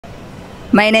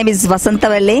My name is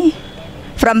Vasanthavalli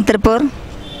from Tripur,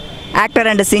 actor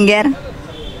and singer.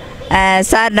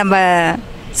 Sir நம்ம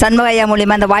சண்முகையா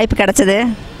மூலிமா அந்த வாய்ப்பு கிடச்சிது.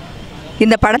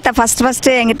 இந்த படத்தை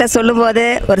ஃபஸ்ட்டு என்கிட்ட சொல்லும்போது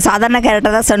ஒரு சாதாரண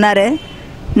கேரக்டர் தான் சொன்னார்.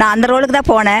 நான் அந்த ரோலுக்கு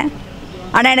தான் போனேன்.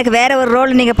 ஆனால் எனக்கு வேறு ஒரு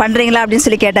ரோல் நீங்கள் பண்ணுறீங்களா அப்படின்னு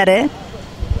சொல்லி கேட்டார்.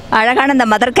 அழகான இந்த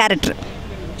மதர் கேரக்டர்,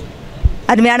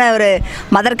 அருமையான ஒரு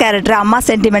மதர் கேரக்டர், அம்மா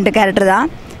சென்டிமெண்ட் கேரக்டர் தான்.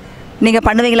 நீங்கள்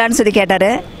பண்ணுவீங்களான்னு சொல்லி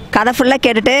கேட்டார். கதை ஃபுல்லாக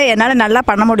கேட்டுட்டு என்னால் நல்லா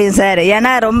பண்ண முடியும் சார்,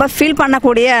 ஏன்னா ரொம்ப ஃபீல்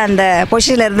பண்ணக்கூடிய அந்த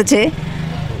பொசிஷனில் இருந்துச்சு.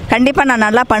 கண்டிப்பாக நான்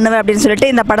நல்லா பண்ணுவேன் அப்படின்னு சொல்லிட்டு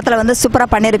இந்த படத்தில் வந்து சூப்பராக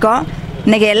பண்ணியிருக்கோம்.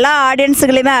 இன்றைக்கி எல்லா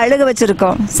ஆடியன்ஸுகளையுமே அழுக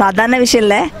வச்சுருக்கோம். சாதாரண விஷயம்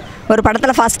இல்லை, ஒரு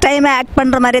படத்தில் ஃபஸ்ட் டைமே ஆக்ட்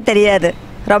பண்ணுற மாதிரியே தெரியாது.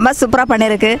 ரொம்ப சூப்பராக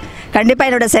பண்ணியிருக்கு. கண்டிப்பாக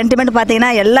என்னோடய சென்டிமெண்ட்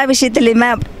பார்த்திங்கன்னா எல்லா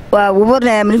விஷயத்துலையுமே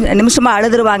ஒவ்வொரு நிமிஷமாக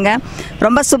அழுதுருவாங்க.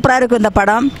 ரொம்ப சூப்பராக இருக்கும் இந்த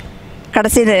படம்.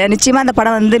 கடைசி நிச்சயமாக இந்த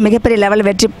படம் வந்து மிகப்பெரிய லெவல்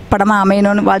வெற்றி படமாக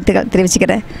அமையணும்னு வாழ்த்துக்கள்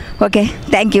தெரிவிச்சுக்கிறேன். Okay,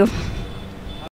 thank you.